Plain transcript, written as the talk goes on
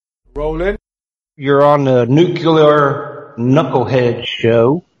Rolling. You're on the Nuclear Knucklehead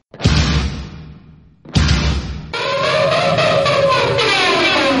Show.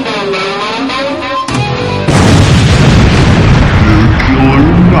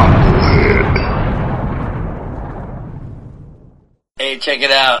 Hey, check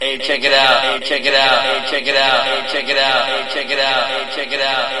it out. Hey, check it out. Hey, check it out. Hey, check it out. Hey, check it out. Hey, check it out. Hey, check it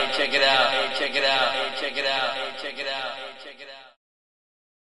out. Hey, check it out. Hey, check it out. Hey, check it out. Hey, check it out. Hey, check it out.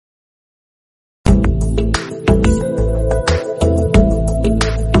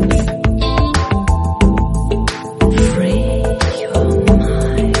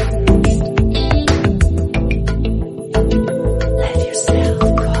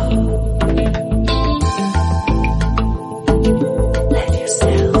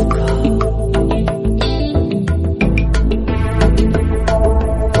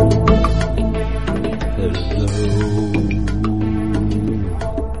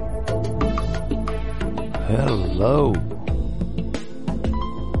 Hello.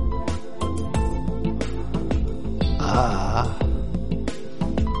 I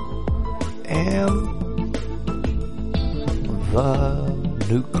am the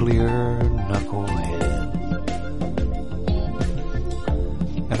Nuclear Knucklehead,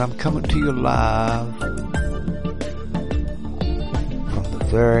 and I'm coming to you live from the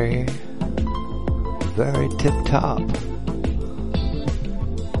very tip top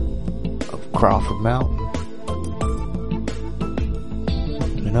of Crawford Mountain.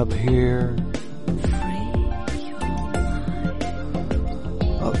 And up here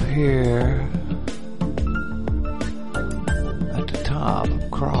at the top of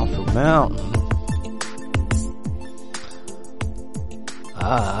Crawford Mountain,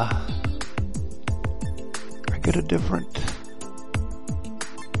 I get a different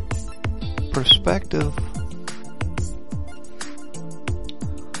perspective.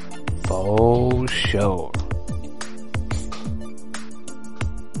 For sure.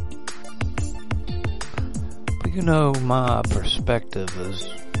 But you know, my perspective is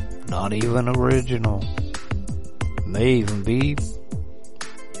not even original. It may even be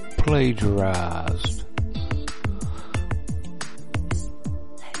plagiarized.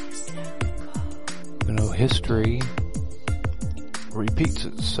 You know, history repeats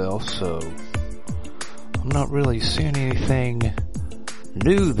itself, so I'm not really seeing anything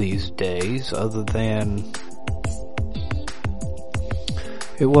new these days, other than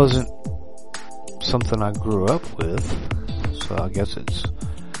it wasn't something I grew up with, so I guess it's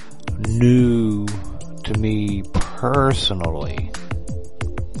new to me personally,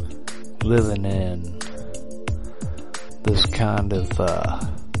 living in this kind of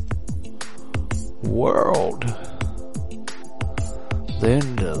world, the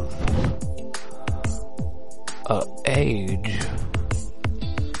end of age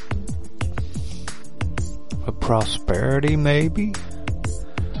of prosperity, maybe,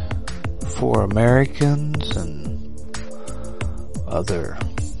 for Americans and other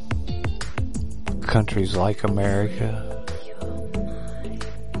countries like America.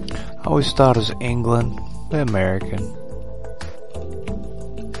 I always thought as England, they're American.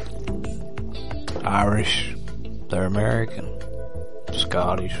 Irish, they're American.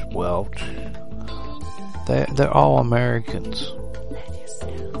 Scottish, Welsh, they're all Americans.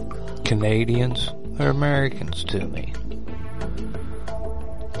 Canadians, they're Americans to me.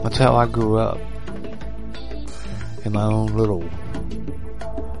 That's how I grew up. In my own little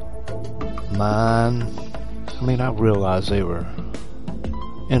mind. I mean, I realized they were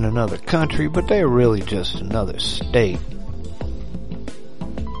in another country, but they were really just another state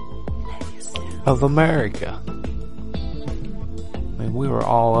of America. I mean, we were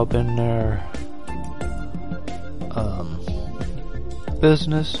all up in their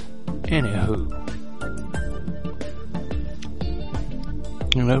business. Anywho,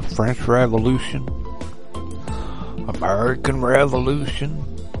 you know, French Revolution, American Revolution,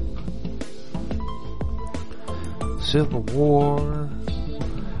 Civil War.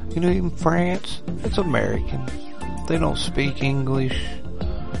 You know, even France, it's American. They don't speak English,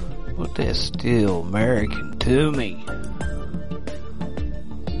 but they're still American to me.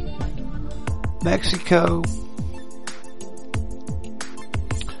 Mexico,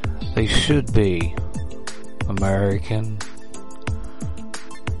 they should be American,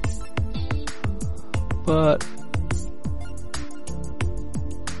 but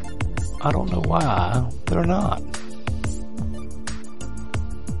I don't know why they're not.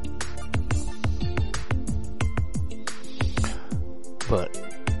 But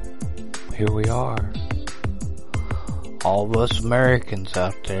here we are, all of us Americans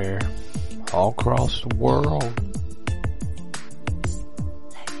out there, all across the world.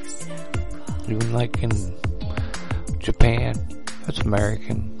 Even like in Japan, that's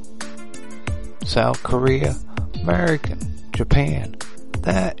American. South Korea, American. Japan,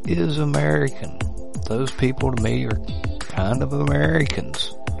 that is American. Those people to me are kind of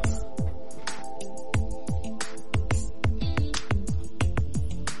Americans.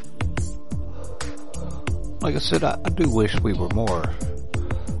 Like I said, I do wish we were more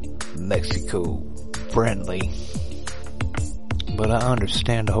Mexico friendly. But I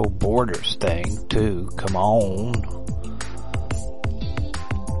understand the whole borders thing too. Come on.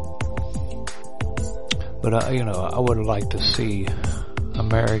 But I would like to see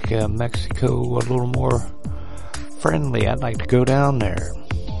America and Mexico a little more friendly. I'd like to go down there,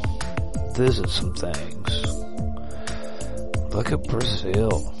 visit some things. Look at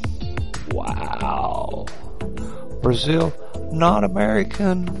Brazil. Wow. Brazil, not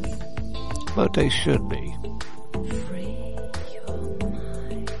American, but they should be.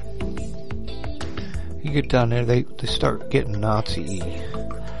 You get down there, they start getting Nazi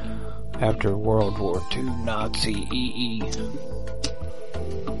after World War II, Nazi.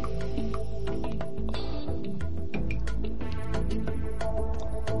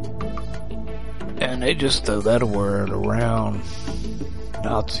 And they just throw that word around,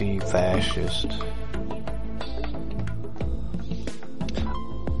 Nazi, fascist.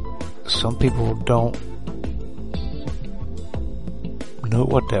 Some people don't know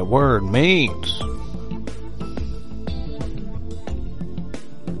what that word means.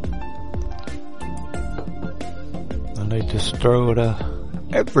 And they just throw it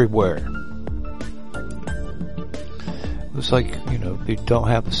everywhere. It's like, they don't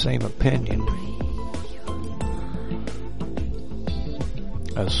have the same opinion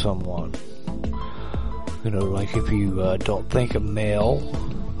as someone. Like if you don't think a male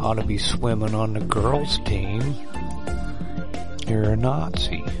ought to be swimming on the girls' team, you're a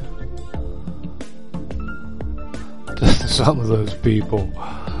Nazi. Some of those people.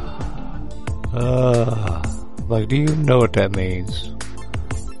 Like, do you know what that means?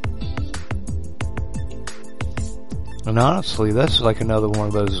 And honestly, that's like another one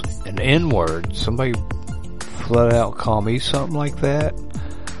of those, an N-word. Somebody flat out call me something like that.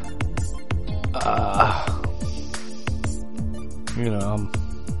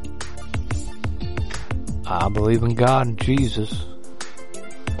 I believe in God and Jesus.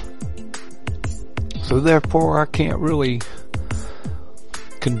 So therefore I can't really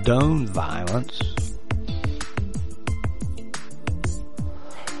condone violence.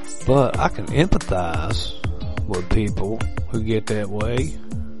 But I can empathize with people who get that way.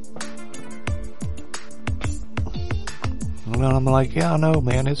 And I'm like, yeah, I know,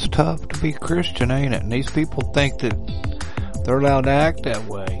 man, it's tough to be Christian, ain't it? And these people think that they're allowed to act that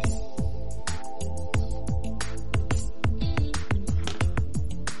way.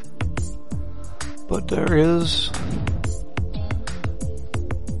 But there is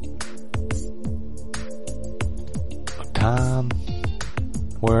a time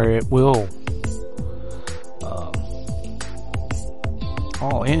where it will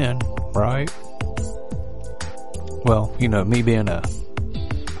all end, right? Well, me being a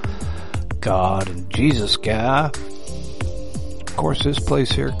God and Jesus guy, of course this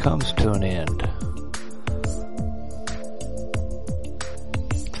place here comes to an end.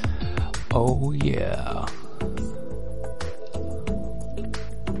 Oh yeah.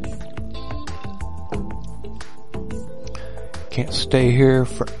 Can't stay here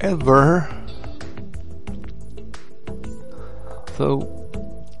forever. So,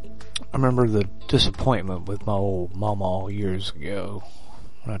 I remember the disappointment with my old mama all years ago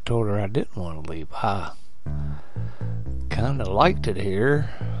when I told her I didn't want to leave. I kinda liked it here.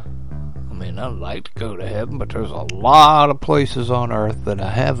 I mean, I'd like to go to heaven, but there's a lot of places on earth that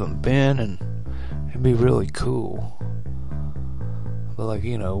I haven't been, and it'd be really cool. But like,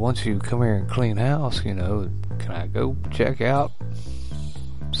 once you come here and clean house, can I go check out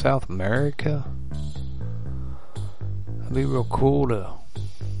South America? It'd be real cool to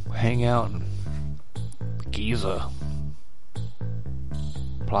hang out in Giza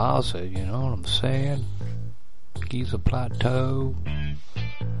Plaza, you know what I'm saying? Giza Plateau.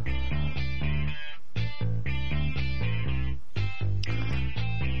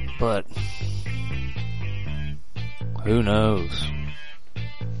 But who knows?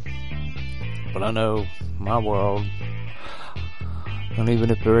 But I know my world, and even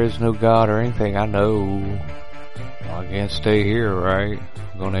if there is no God or anything, I know I can't stay here, right?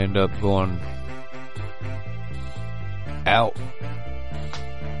 I'm gonna end up going out.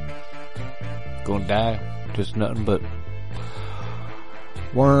 Gonna die. Just nothing but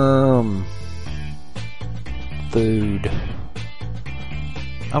worm food.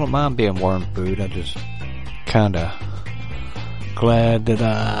 I don't mind being worm food. I just kinda glad that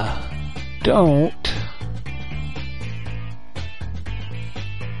I don't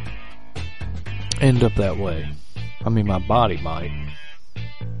end up that way. I mean, my body might.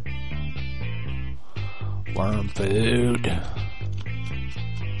 Worm food.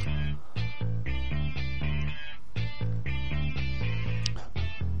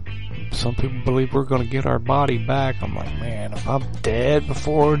 Some people believe we're going to get our body back. I'm like, man, if I'm dead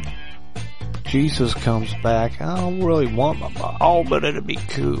before Jesus comes back, I don't really want my body. Oh, but it'd be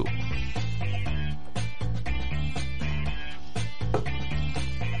cool.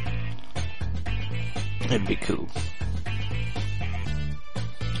 It'd be cool.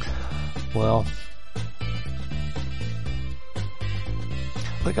 Well,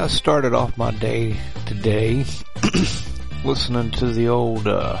 I think I started off my day today listening to the old,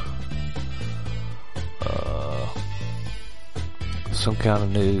 some kind of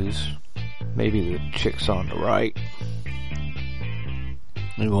news. Maybe the Chicks on the Right.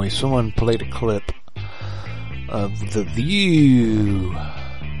 Anyway, someone played a clip of The View.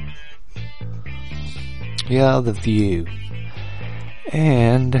 Yeah, The View.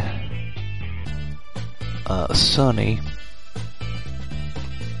 And Sonny,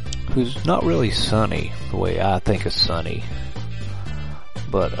 who's not really Sonny the way I think of Sonny,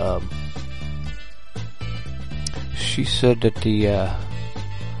 but she said that the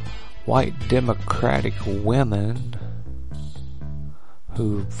white Democratic women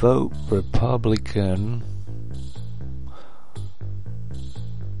who vote Republican,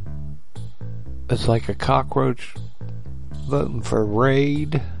 it's like a cockroach voting for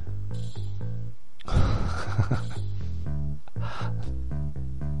Raid.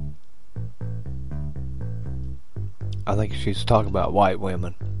 I think she's talking about white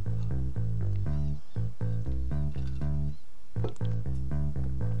women.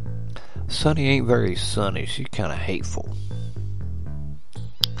 Sonny ain't very sunny. She's kind of hateful.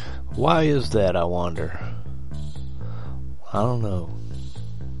 Why is that, I wonder? I don't know.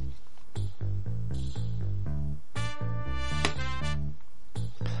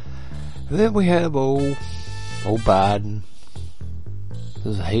 And then we have old Biden.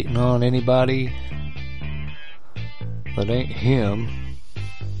 Is hating on anybody that ain't him,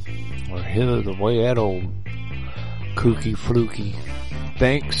 or his, the way that old kooky fluky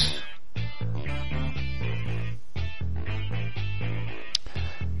thinks.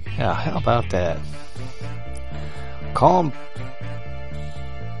 Yeah, how about that? Call him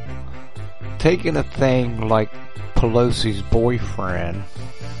taking a thing like Pelosi's boyfriend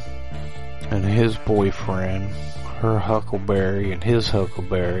and his boyfriend, her Huckleberry and his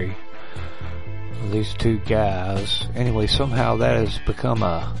Huckleberry, these two guys. Anyway, somehow that has become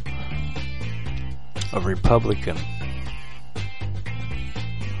a Republican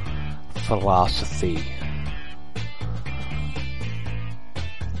philosophy.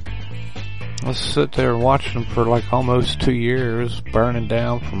 Let's sit there and watch them for like almost 2 years, burning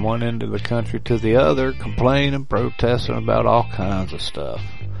down from one end of the country to the other, complaining, protesting about all kinds of stuff.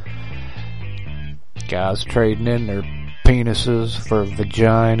 Guys trading in their penises for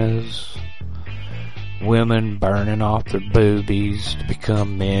vaginas. Women burning off their boobies to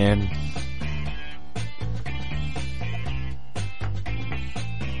become men.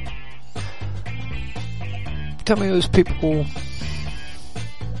 Tell me those people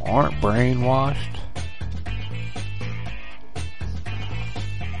aren't brainwashed.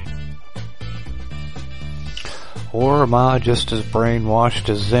 Or am I just as brainwashed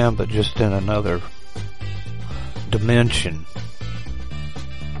as them, but just in another dimension?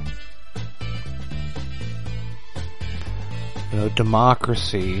 You know,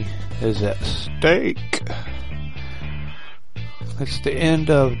 democracy is at stake. It's the end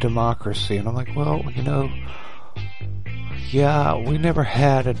of democracy. And I'm like, well, you know, yeah, we never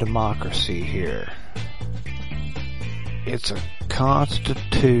had a democracy here. It's a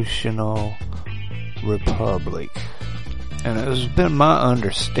constitutional republic. And it has been my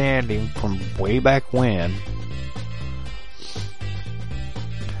understanding from way back when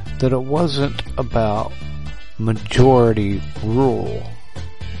that it wasn't about majority rule.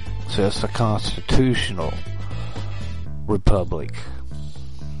 So it's a constitutional republic.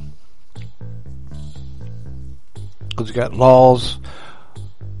 Because you got laws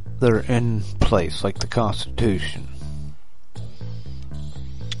that are in place, like the Constitution.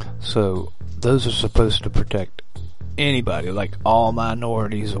 So those are supposed to protect anybody, like all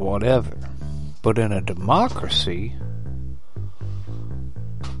minorities or whatever. But in a democracy,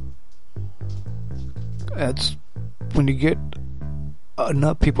 that's when you get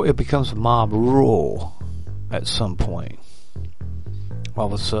enough people, it becomes mob rule at some point. all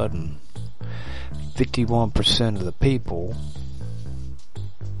of a sudden 51% of the people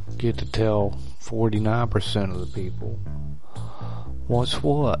get to tell 49% of the people what's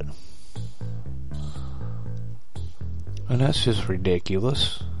what. And that's just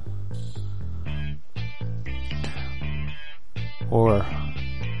ridiculous. Or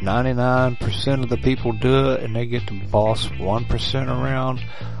 99% of the people do it and they get to boss 1% around.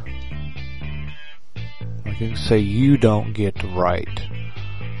 I can say you don't get the right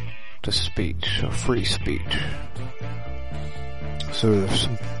to speech, or free speech. So there's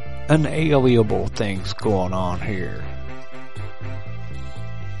some unalienable things going on here.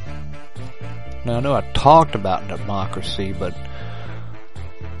 Now I know I talked about democracy, but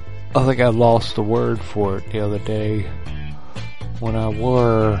I think I lost the word for it the other day when I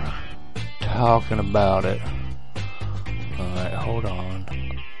were talking about it. Alright, hold on.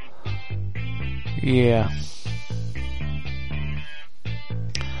 Yeah.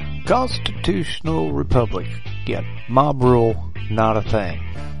 Constitutional republic. Yeah, mob rule, not a thing.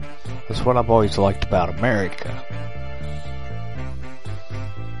 That's what I've always liked about America.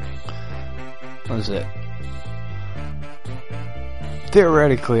 What is it?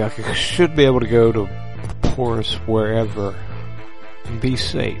 Theoretically, I should be able to go to the poorest wherever and be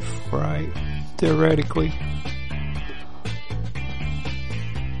safe, right? Theoretically.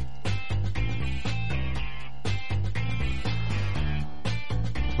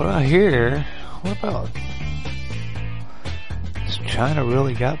 But I hear, what about, has China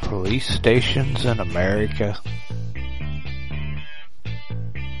really got police stations in America?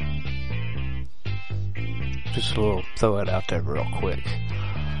 Just a little, throw it out there real quick.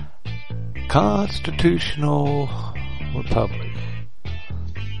 Constitutional republic.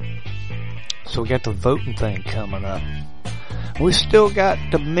 So we got the voting thing coming up. We still got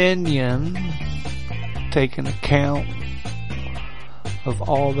Dominion taking account of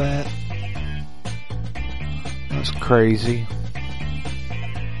all that. That's crazy.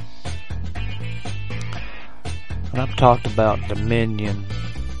 And I've talked about Dominion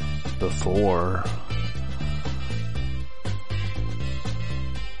before.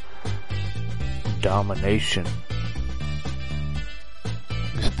 Domination.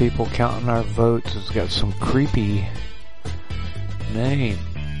 These people counting our votes has got some creepy name.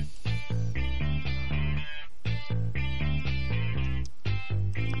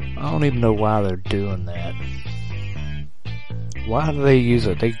 I don't even know why they're doing that. Why do they use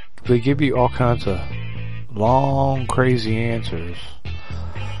it? They give you all kinds of long, crazy answers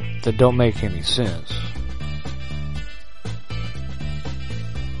that don't make any sense.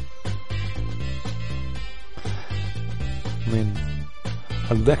 I mean,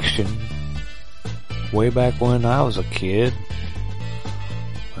 election, way back when I was a kid,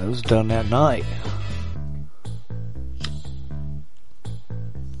 it was done that night.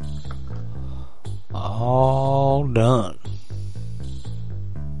 All done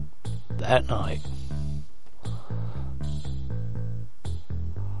that night.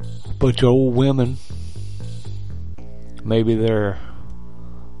 Bunch of old women, maybe their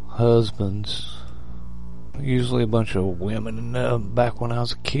husbands, usually a bunch of women back when I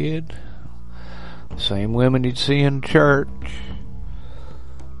was a kid, same women you'd see in church.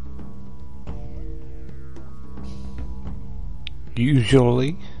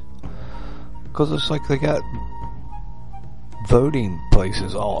 Usually, because it's like they got voting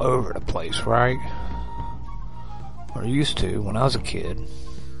places all over the place, right? Or used to when I was a kid.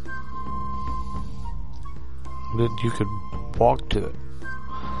 That you could walk to it.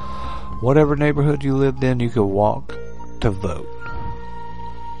 Whatever neighborhood you lived in, you could walk to vote.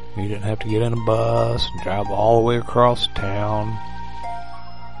 You didn't have to get in a bus and drive all the way across town.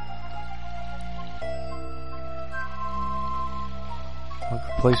 Like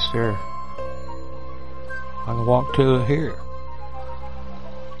a place there I can walk to here.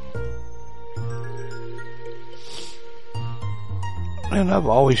 And I've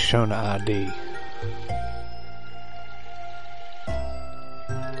always shown an ID.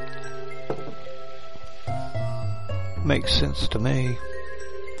 Makes sense to me.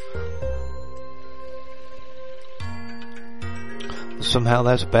 Somehow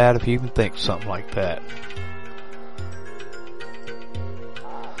that's bad if you even think something like that.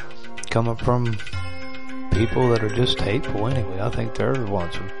 Coming from people that are just hateful anyway. I think they're the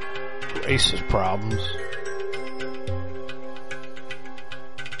ones with racist problems.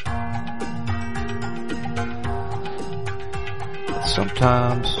 But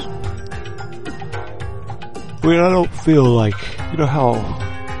sometimes, I mean, I don't feel like, you know how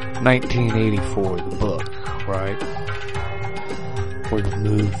 1984, the book, right? Or the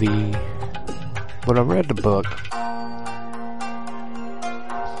movie. When I read the book,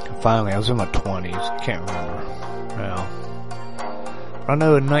 finally, I was in my 20s. I can't remember now. I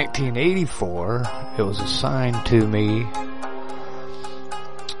know in 1984, it was assigned to me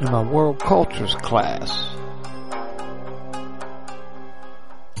in my world cultures class.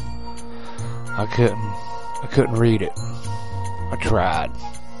 I couldn't read it. I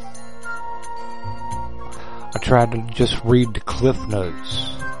tried to just read the Cliff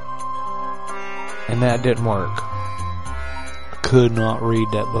Notes, and that didn't work. I could not read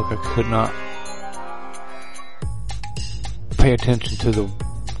that book. I could not pay attention to the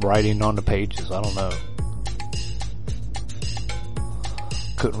writing on the pages. I don't know.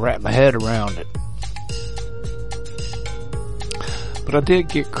 Couldn't wrap my head around it. But I did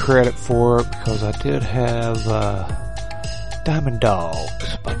get credit for it because I did have Diamond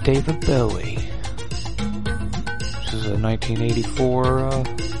Dogs by David Bowie. This is a 1984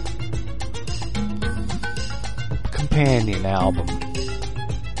 companion album.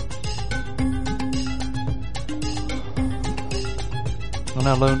 And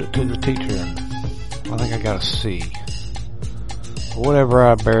I loaned it to the teacher, and I think I got a C. Whatever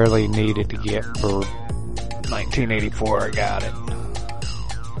I barely needed to get for 1984, I got it.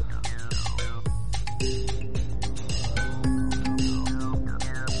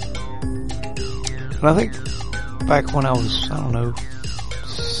 And I think back when I was,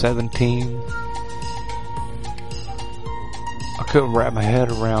 17, I couldn't wrap my head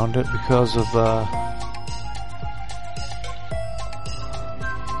around it because of,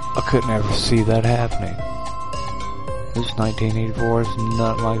 I couldn't ever see that happening. This 1984 is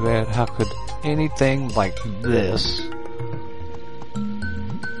nothing like that. How could anything like this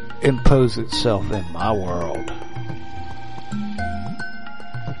impose itself in my world?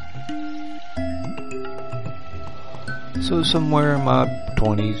 So somewhere in my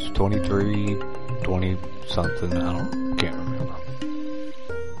 20s, 23, 20 something, can't remember.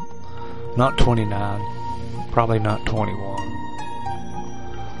 Not 29, probably not 21.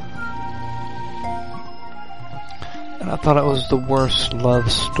 And I thought it was the worst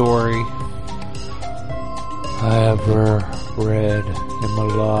love story I ever read in my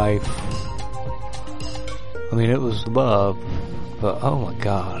life. I mean, it was love, but oh my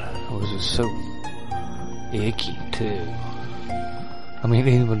God, it was just so icky too. I mean,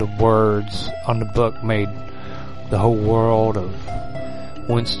 even the words on the book made the whole world of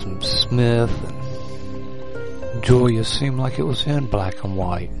Winston Smith and Julia seem like it was in black and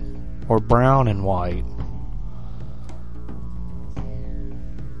white, or brown and white.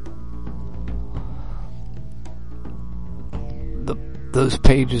 Those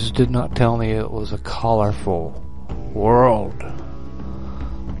pages did not tell me it was a colorful world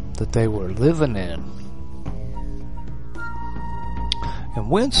that they were living in. And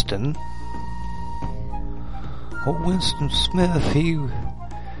Winston Smith,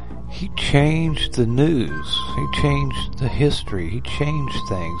 he changed the news. He changed the history. He changed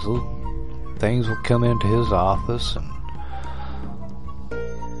things. Things would come into his office and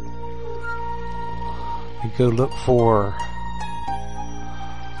he'd go look for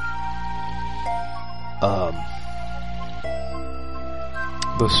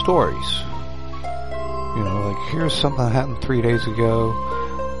the stories. You know, like, here's something that happened 3 days ago,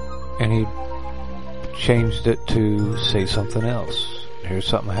 and he changed it to say something else. Here's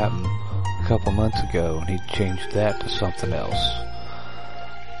something that happened a couple months ago, and he changed that to something else.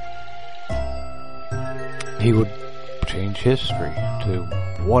 He would change history to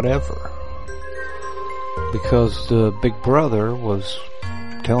whatever, because the big brother was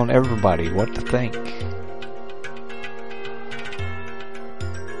telling everybody what to think.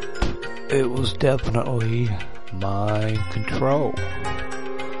 It was definitely mind control.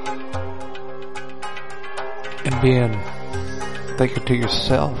 And thinking to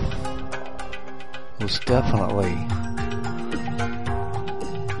yourself was definitely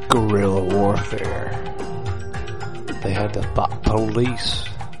guerrilla warfare. They had the police,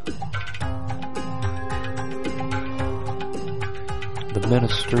 the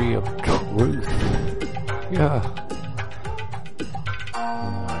Ministry of Truth. Yeah.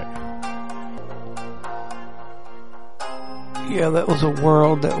 Yeah, that was a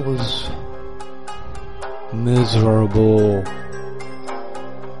world that was miserable.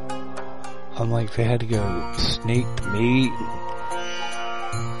 I'm like, they had to go sneak the meat.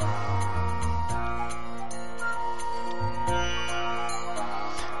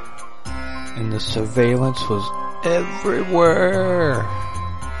 And the surveillance was everywhere.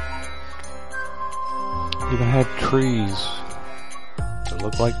 Even had trees that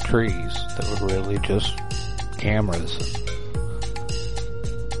looked like trees that were really just cameras.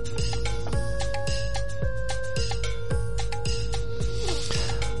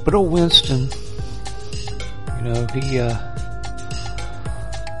 But old Winston, you know, he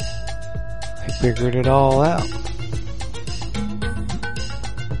figured it all out.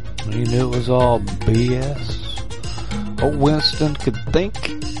 He knew it was all BS. Old Winston could think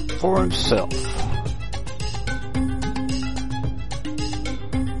for himself.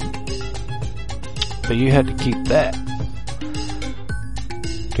 But you had to keep that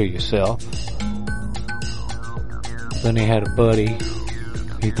to yourself. Then he had a buddy.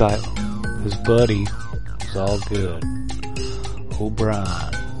 He thought his buddy was all good.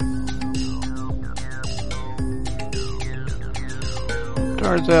 O'Brien.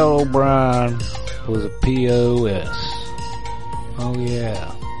 Turns out O'Brien was a POS. Oh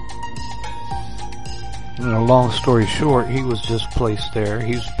yeah. And a long story short, he was just placed there.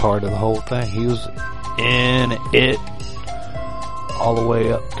 He was part of the whole thing. He was in it all the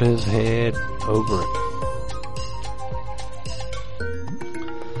way up to his head, over it.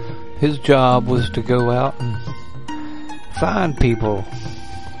 His job was to go out and find people.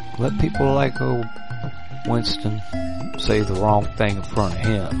 Let people like old Winston say the wrong thing in front of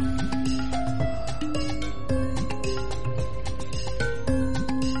him.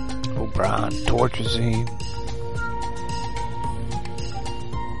 O'Brien tortures him.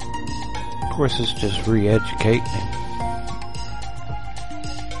 Of course, it's just re-educating him.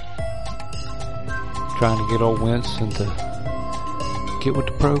 Trying to get old Winston to get with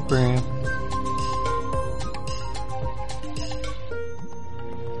the program.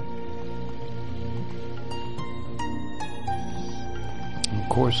 Of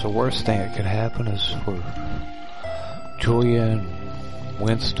course, the worst thing that could happen is for Julia and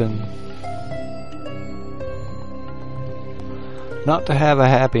Winston not to have a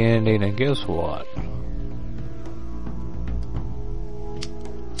happy ending, and guess what?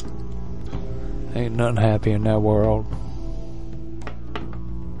 Ain't nothing happy in that world.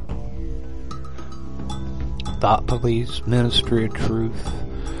 Thought Police, Ministry of Truth,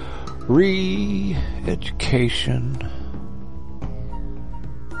 re-education,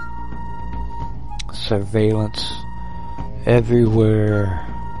 surveillance everywhere.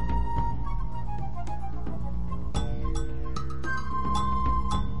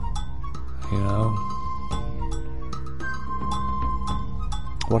 You know,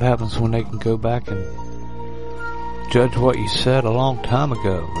 what happens when they can go back and judge what you said a long time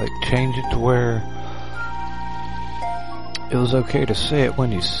ago? Like change it to where it was okay to say it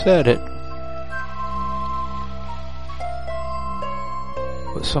when you said it,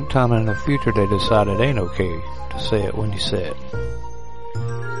 but sometime in the future they decide it ain't okay to say it when you say it.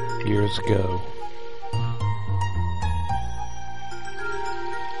 Years ago.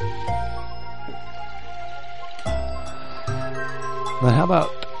 Now how about,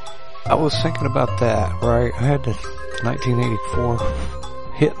 I was thinking about that, right? I had the 1984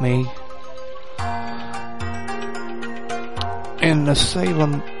 hit me. And the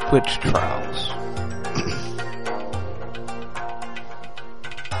Salem witch trials.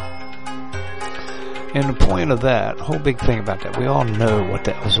 And the point of that, whole big thing about that, we all know what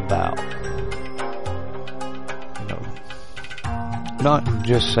that was about. You know, not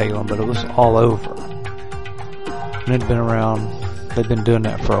just Salem, but it was all over. And it'd been around, they've been doing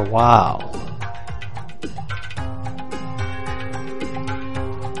that for a while.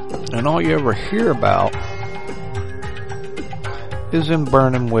 And all you ever hear about is them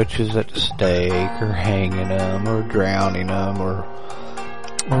burning witches at the stake, or hanging them, or drowning them, or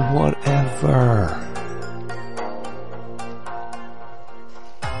whatever.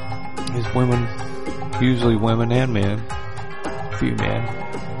 These women, usually women and men, a few men,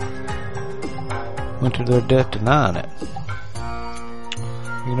 went to their death denying it.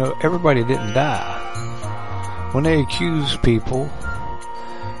 You know, everybody didn't die. When they accused people,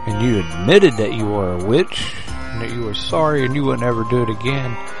 and you admitted that you were a witch, and that you were sorry and you would never do it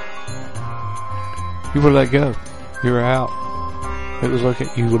again, you were let go. You were out. It was like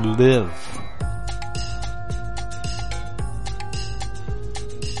you would live.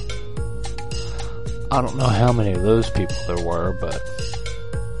 I don't know how many of those people there were, but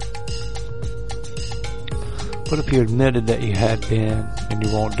if you admitted that you had been and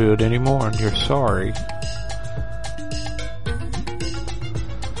you won't do it anymore and you're sorry,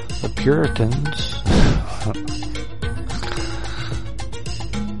 the Puritans,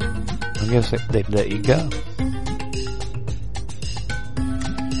 I guess they'd let you go.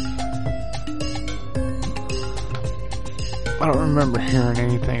 I don't remember hearing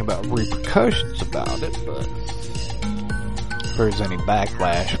anything about repercussions about it, but if there's any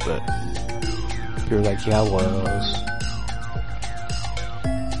backlash, but you're like, yeah, I was.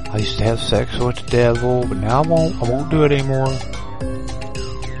 I used to have sex with the devil, but now I won't do it anymore.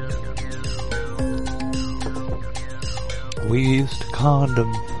 we used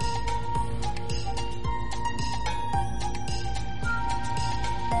condoms.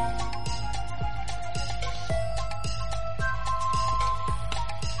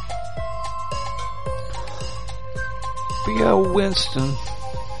 But yeah, Winston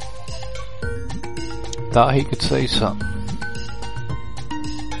thought he could say something.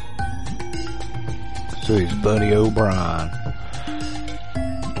 So his buddy O'Brien.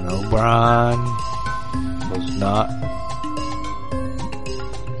 And O'Brien was not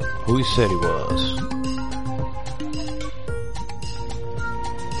who he said he was.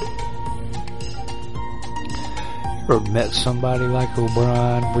 You ever met somebody like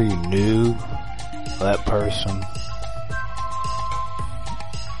O'Brien where you knew that person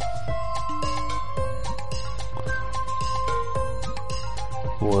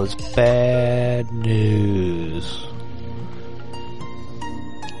was bad news?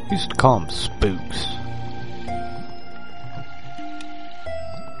 We used to call them spooks.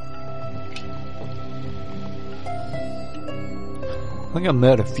 I think I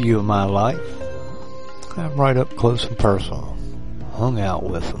met a few in my life. I'm right up close and personal. Hung out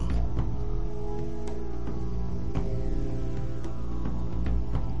with them.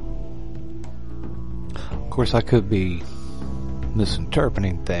 Of course, I could be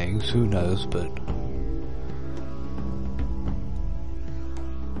misinterpreting things, who knows, but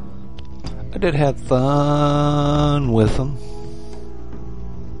I did have fun with them.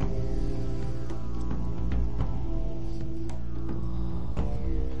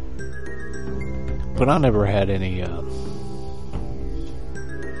 But I never had any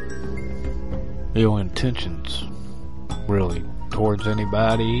ill intentions really towards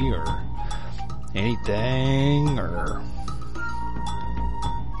anybody or anything, or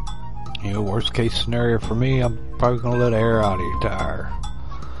worst case scenario for me, I'm probably gonna let air out of your tire.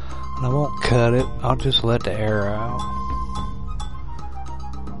 And I won't cut it, I'll just let the air out.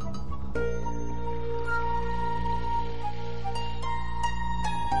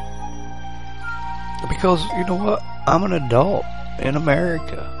 Because, you know what? I'm an adult in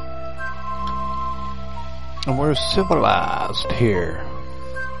America. And we're civilized here.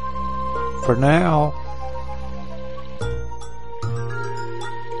 For now.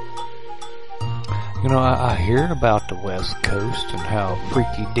 You know, I hear about the West Coast and how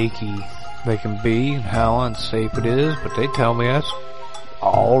freaky deaky they can be and how unsafe it is, but they tell me that's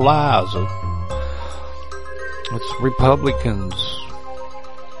all lies. It's Republicans.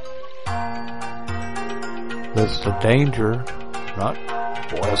 That's the danger, not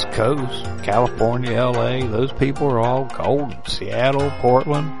West Coast. California, LA, those people are all golden. Seattle,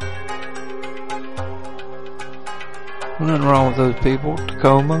 Portland. Nothing wrong with those people.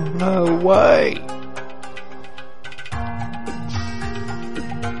 Tacoma, no way.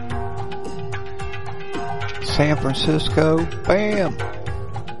 San Francisco, bam.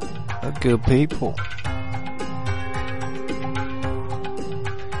 They're good people.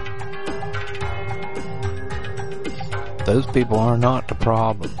 Those people are not the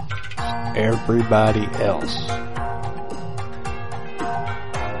problem. It's everybody else.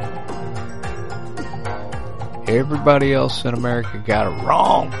 Everybody else in America got it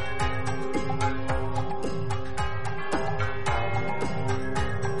wrong.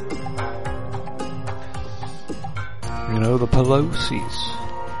 You know, the Pelosi's.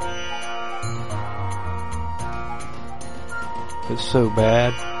 It's so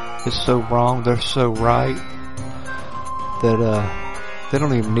bad. It's so wrong. They're so right. That they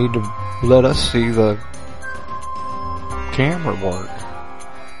don't even need to let us see the camera work.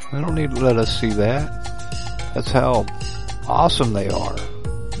 They don't need to let us see that. That's how awesome they are.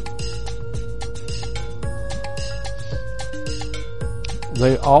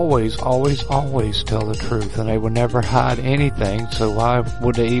 They always tell the truth, and they would never hide anything, so why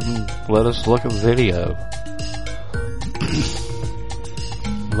would they even let us look at video?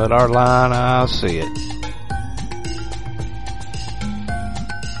 Let our lying eyes see it.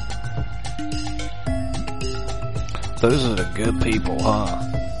 Those are the good people, huh?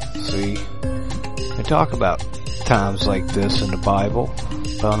 See? They talk about times like this in the Bible,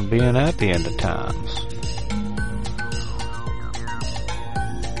 about them being at the end of times.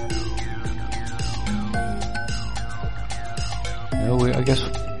 You know, I guess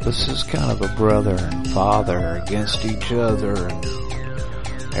this is kind of a brother and father against each other, and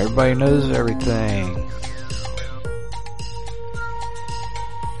everybody knows everything.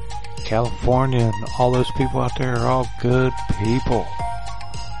 California and all those people out there are all good people.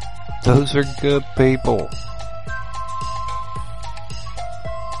 Those are good people.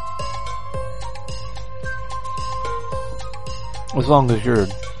 As long as you're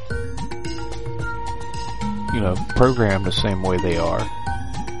programmed the same way they are.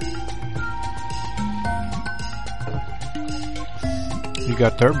 You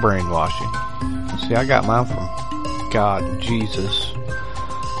got their brainwashing. See, I got mine from God and Jesus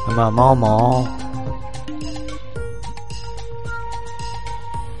and my mama.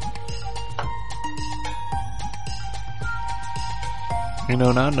 And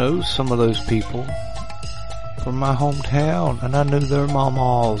I know some of those people from my hometown, and I knew their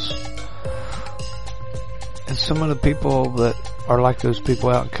mamas. And some of the people that are like those people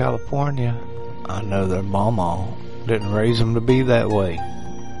out in California, I know their mama didn't raise them to be that way.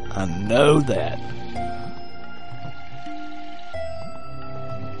 I know that.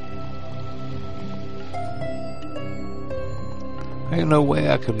 Ain't no way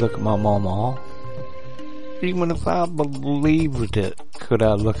I could look at my mama. Even if I believed it, could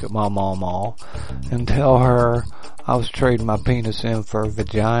I look at my mama and tell her I was trading my penis in for a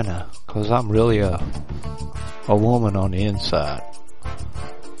vagina? 'Cause I'm really a woman on the inside.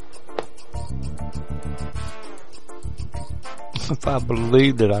 If I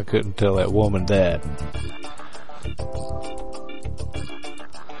believed it, I couldn't tell that woman that.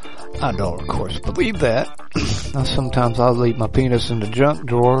 I don't, of course, believe that. Now, sometimes I'll leave my penis in the junk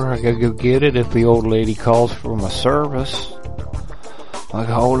drawer. I gotta go get it if the old lady calls for my service. Like,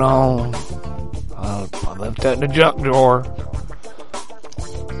 hold on. I left that in the junk drawer.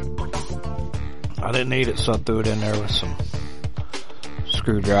 I didn't need it, so I threw it in there with some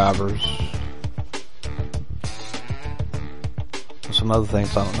screwdrivers. And some other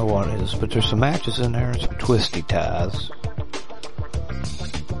things, I don't know what it is, but there's some matches in there and some twisty ties.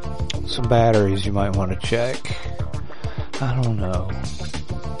 Some batteries you might want to check. I don't know.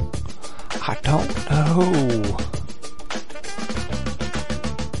 I don't know.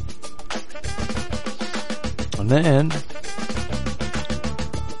 And then,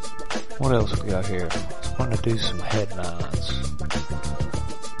 what else we got here? I want to do some headlines.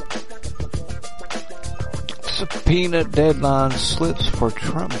 Subpoena deadline slips for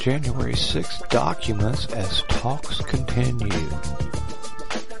Trump January 6th documents as talks continue.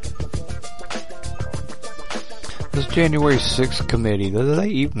 This January 6th committee, do they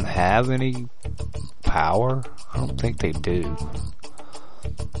even have any power? I don't think they do.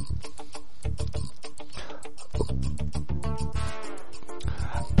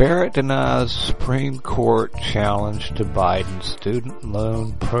 Barrett denies Supreme Court challenge to Biden's student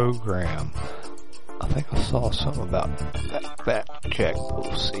loan program. I think I saw something about that check.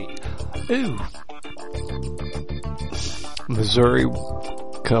 We'll see. Ooh. Missouri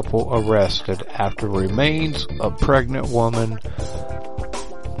couple arrested after remains of pregnant woman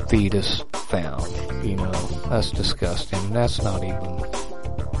fetus found. That's disgusting. That's not even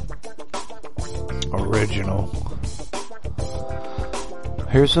original.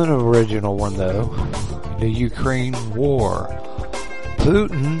 Here's an original one though. The Ukraine war.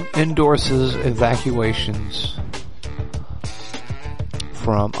 Putin endorses evacuations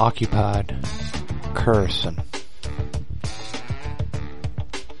from occupied Kherson.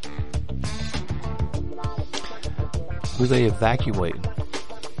 Who are they evacuating?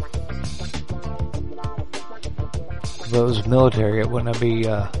 If it was military, it wouldn't be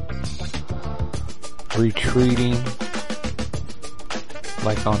retreating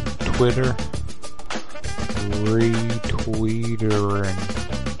like on Twitter, retweetering.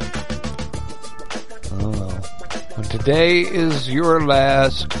 Oh. And today is your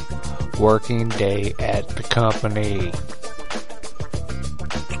last working day at the company.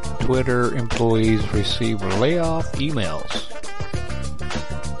 Twitter employees receive layoff emails.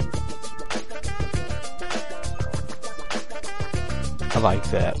 I like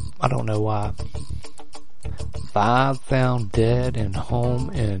that. I don't know why. 5 found dead in home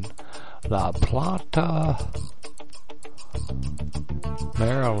in La Plata,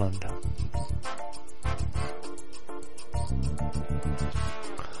 Maryland.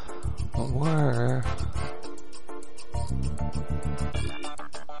 Where?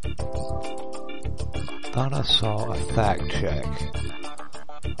 Thought I saw a fact check.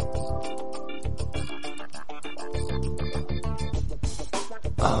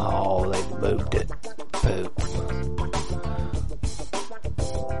 Oh, they moved it. Poop.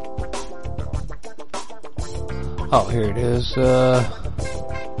 Oh, here it is.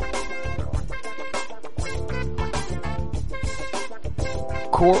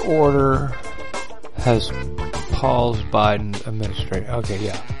 Court order has paused Biden administration. Okay,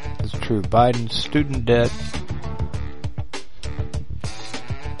 yeah, that's true. Biden's student debt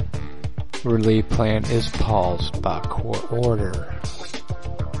relief plan is paused by court order.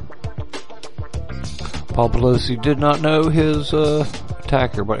 Paul Pelosi did not know his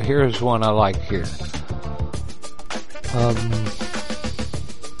attacker, but here's one I like here.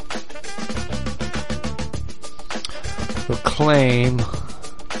 The claim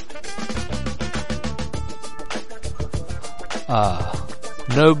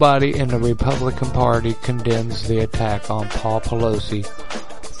nobody in the Republican Party condemns the attack on Paul Pelosi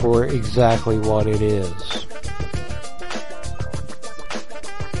for exactly what it is.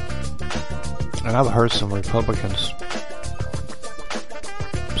 And I've heard some Republicans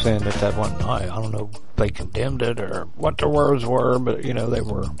saying that wasn't, I don't know if they condemned it or what their words were, but you know, they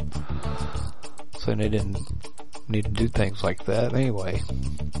were saying they didn't need to do things like that anyway.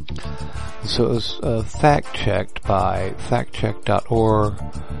 So it was fact-checked by factcheck.org,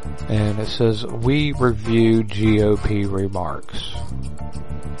 and it says, we review GOP remarks.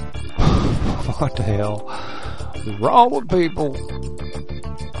 What the hell is wrong with people?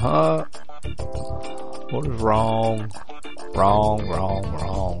 Huh? What is wrong? Wrong.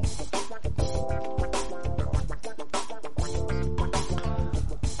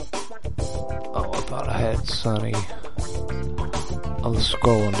 Oh, I thought I had Sonny. I was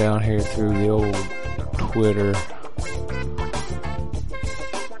scrolling down here through the old Twitter.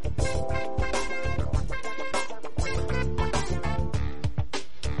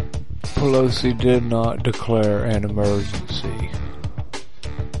 Pelosi did not declare an emergency.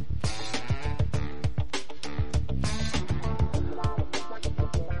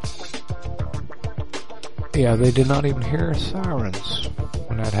 Yeah, they did not even hear sirens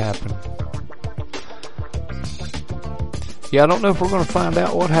when that happened. Yeah, I don't know if we're going to find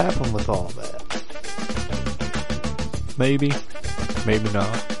out what happened with all that. Maybe, maybe not.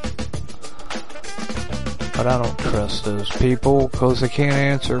 But I don't trust those people because they can't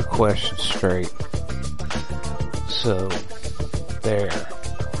answer questions straight. So, there.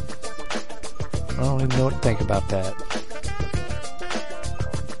 I don't even know what to think about that.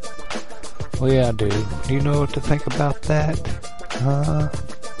 Well, yeah, I do. Do you know what to think about that? Huh?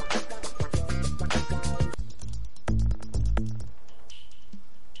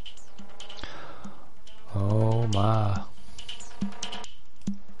 Oh my.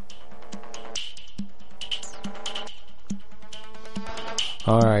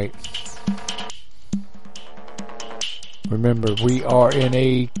 Alright. Remember, we are in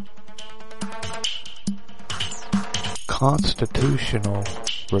a constitutional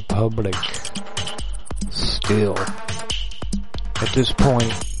republic still at this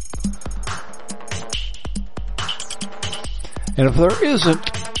point. And if there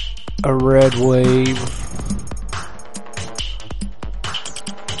isn't a red wave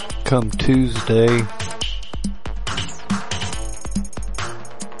come Tuesday,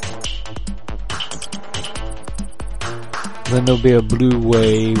 then there'll be a blue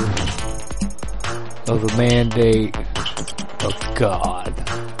wave of the mandate of God.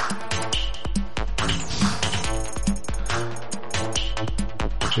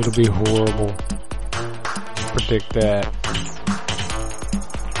 It'll be horrible. Predict that.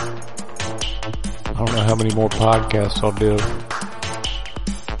 I don't know how many more podcasts I'll do.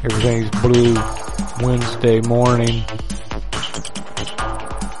 Everything's blue Wednesday morning.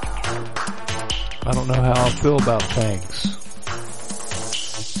 I don't know how I feel about things.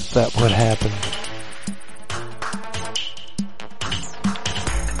 Is that what happened?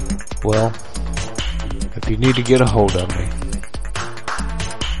 Well, if you need to get a hold of me,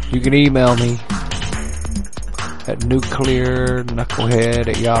 you can email me at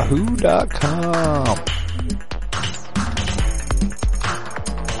nuclearknucklehead@yahoo.com.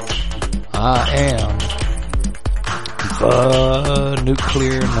 I am the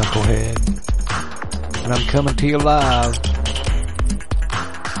Nuclear Knucklehead, and I'm coming to you live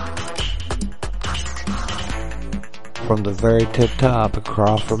from the very tip top of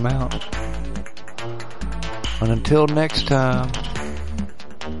Crawford Mountain. And until next time,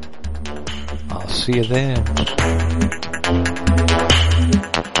 I'll see you then.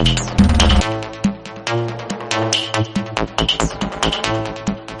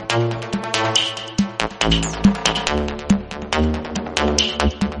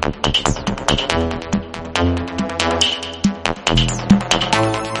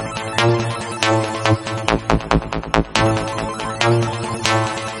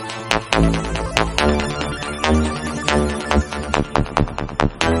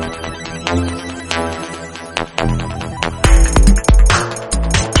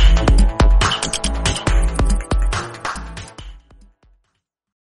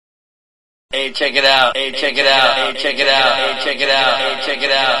 Hey, check it out. Hey, check it out. Hey, check it out. Hey, check it out. Hey, check it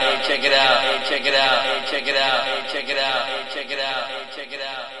out. Hey, check it out. Hey, check it out. Hey, check it out. Hey, check it out. Hey, check it out. Hey, check it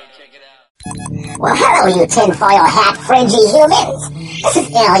out. Hey, check it out. Well, hello, you tinfoil hat fringy humans. This is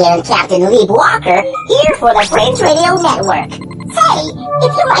Alien Captain Lee Walker, here for the Fringe Radio Network. Hey,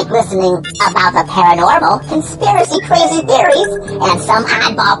 if you like listening about the paranormal, conspiracy crazy theories, and some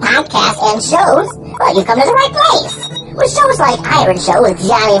oddball podcasts and shows, well, you've come to the right place. With shows like Iron Show with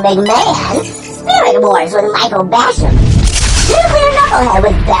Johnny McMahon, Spirit Wars with Michael Basham, Nuclear Knucklehead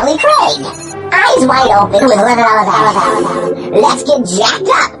with Belly Craig, Eyes Wide Open with Living on the Let's Get Jacked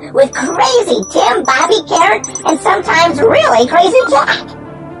Up with Crazy Tim, Bobby, Karen, and sometimes really Crazy Jack.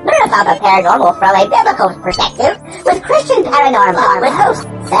 Learn about the paranormal from a biblical perspective with Christian Paranormal with host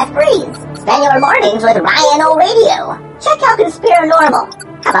Seth Breeze. Spend your mornings with Ryan O'Radio. Check out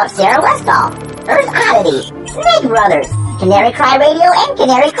Conspiranormal. How about Sarah Westall, Earth Oddity, Snake Brothers, Canary Cry Radio, and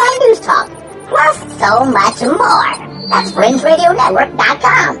Canary Cry News Talk. Plus so much more. That's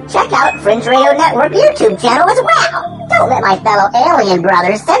FringeRadioNetwork.com. Check out Fringe Radio Network YouTube channel as well. Don't let my fellow alien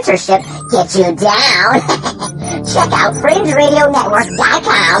brothers' censorship get you down. Check out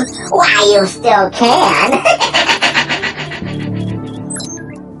FringeRadioNetwork.com while you still can.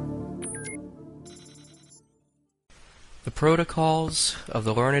 The Protocols of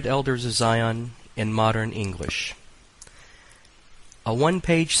the Learned Elders of Zion in Modern English. A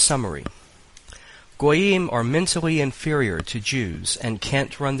one-page summary. Goyim are mentally inferior to Jews and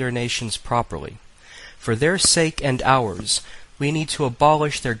can't run their nations properly. For their sake and ours, we need to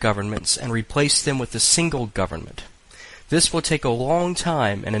abolish their governments and replace them with a single government. This will take a long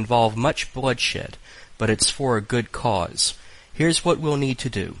time and involve much bloodshed, but it's for a good cause. Here's what we'll need to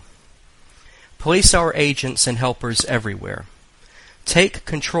do. Place our agents and helpers everywhere. Take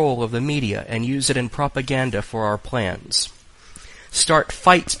control of the media and use it in propaganda for our plans. Start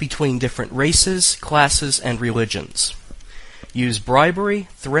fights between different races, classes, and religions. Use bribery,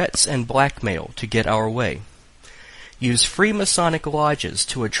 threats, and blackmail to get our way. Use Freemasonic lodges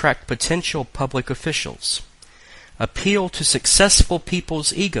to attract potential public officials. Appeal to successful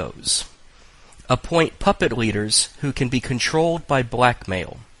people's egos. Appoint puppet leaders who can be controlled by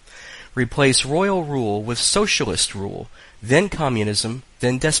blackmail. Replace royal rule with socialist rule, then communism,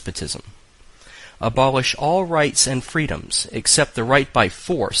 then despotism. Abolish all rights and freedoms, except the right by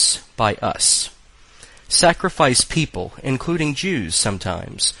force by us. Sacrifice people, including Jews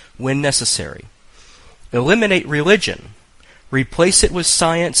sometimes, when necessary. Eliminate religion. Replace it with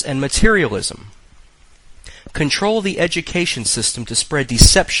science and materialism. Control the education system to spread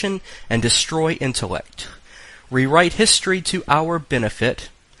deception and destroy intellect. Rewrite history to our benefit.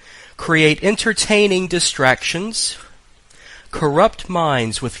 Create entertaining distractions. Corrupt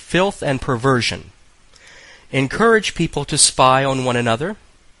minds with filth and perversion. Encourage people to spy on one another.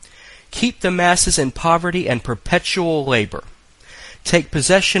 Keep the masses in poverty and perpetual labor. Take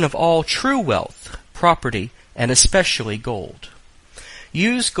possession of all true wealth, property, and especially gold.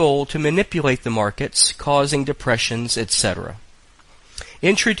 Use gold to manipulate the markets, causing depressions, etc.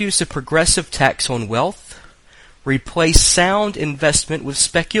 Introduce a progressive tax on wealth. Replace sound investment with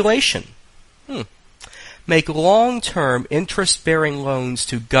speculation. Make long-term interest-bearing loans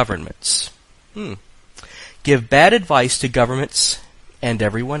to governments. Give bad advice to governments and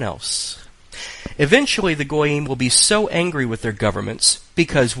everyone else. Eventually, the Goyim will be so angry with their governments,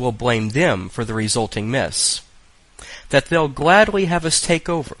 because we'll blame them for the resulting mess, that they'll gladly have us take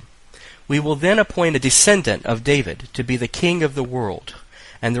over. We will then appoint a descendant of David to be the king of the world,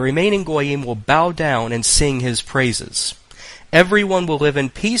 and the remaining Goyim will bow down and sing his praises. Everyone will live in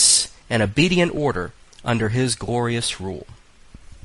peace and obedient order under his glorious rule.